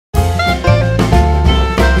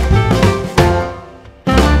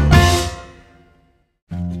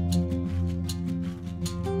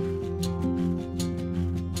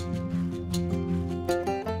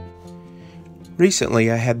Recently,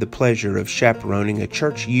 I had the pleasure of chaperoning a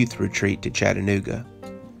church youth retreat to Chattanooga.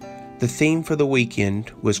 The theme for the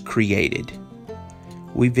weekend was Created.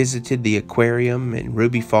 We visited the aquarium in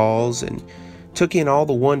Ruby Falls and took in all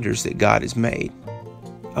the wonders that God has made.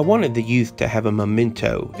 I wanted the youth to have a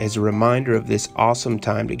memento as a reminder of this awesome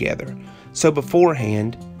time together, so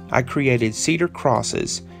beforehand, I created cedar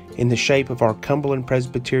crosses in the shape of our Cumberland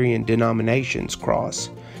Presbyterian denomination's cross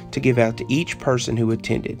to give out to each person who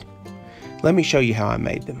attended. Let me show you how I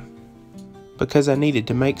made them. Because I needed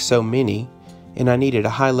to make so many, and I needed a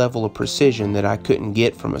high level of precision that I couldn't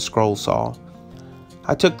get from a scroll saw,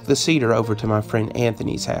 I took the cedar over to my friend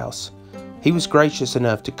Anthony's house. He was gracious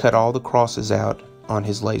enough to cut all the crosses out on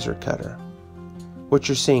his laser cutter. What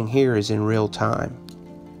you're seeing here is in real time.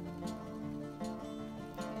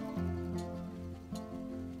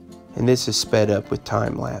 And this is sped up with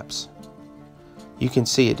time lapse. You can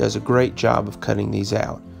see it does a great job of cutting these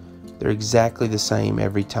out. They're exactly the same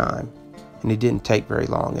every time, and it didn't take very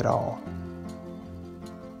long at all.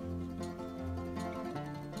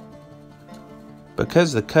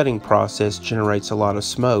 Because the cutting process generates a lot of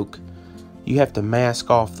smoke, you have to mask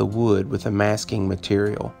off the wood with a masking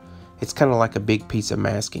material. It's kind of like a big piece of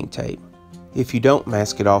masking tape. If you don't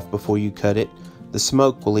mask it off before you cut it, the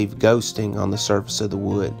smoke will leave ghosting on the surface of the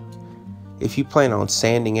wood. If you plan on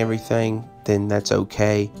sanding everything, then that's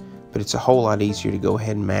okay, but it's a whole lot easier to go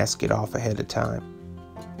ahead and mask it off ahead of time.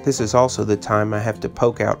 This is also the time I have to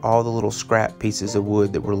poke out all the little scrap pieces of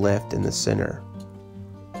wood that were left in the center.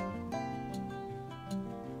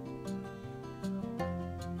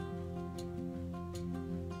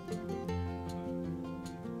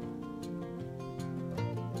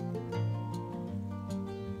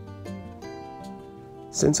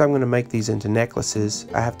 Since I'm going to make these into necklaces,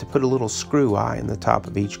 I have to put a little screw eye in the top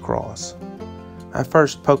of each cross. I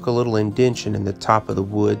first poke a little indentation in the top of the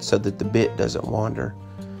wood so that the bit doesn't wander.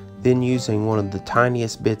 Then, using one of the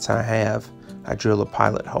tiniest bits I have, I drill a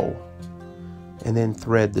pilot hole and then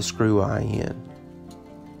thread the screw eye in.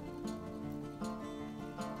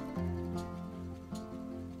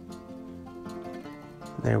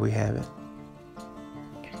 There we have it.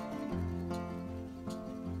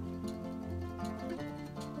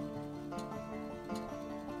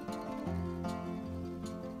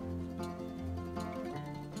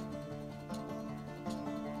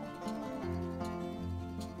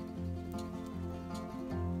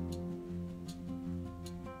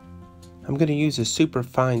 I'm going to use a super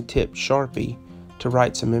fine tipped Sharpie to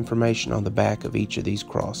write some information on the back of each of these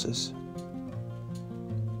crosses.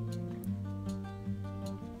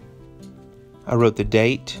 I wrote the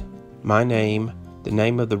date, my name, the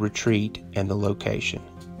name of the retreat, and the location.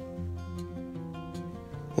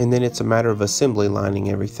 And then it's a matter of assembly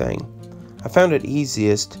lining everything. I found it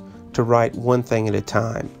easiest to write one thing at a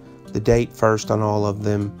time, the date first on all of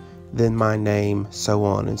them, then my name, so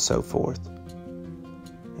on and so forth.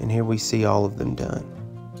 And here we see all of them done.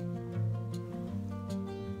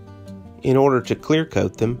 In order to clear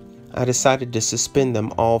coat them, I decided to suspend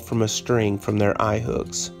them all from a string from their eye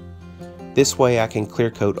hooks. This way I can clear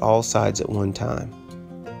coat all sides at one time.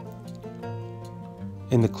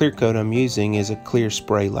 And the clear coat I'm using is a clear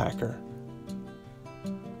spray lacquer.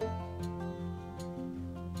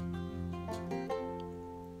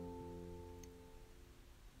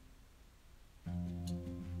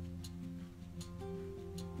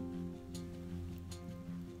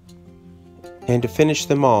 And to finish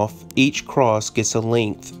them off, each cross gets a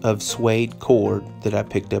length of suede cord that I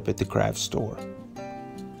picked up at the craft store.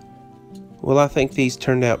 Well, I think these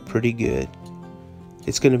turned out pretty good.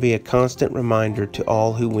 It's going to be a constant reminder to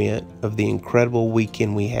all who went of the incredible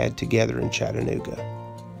weekend we had together in Chattanooga.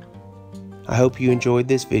 I hope you enjoyed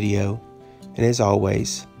this video, and as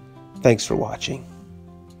always, thanks for watching.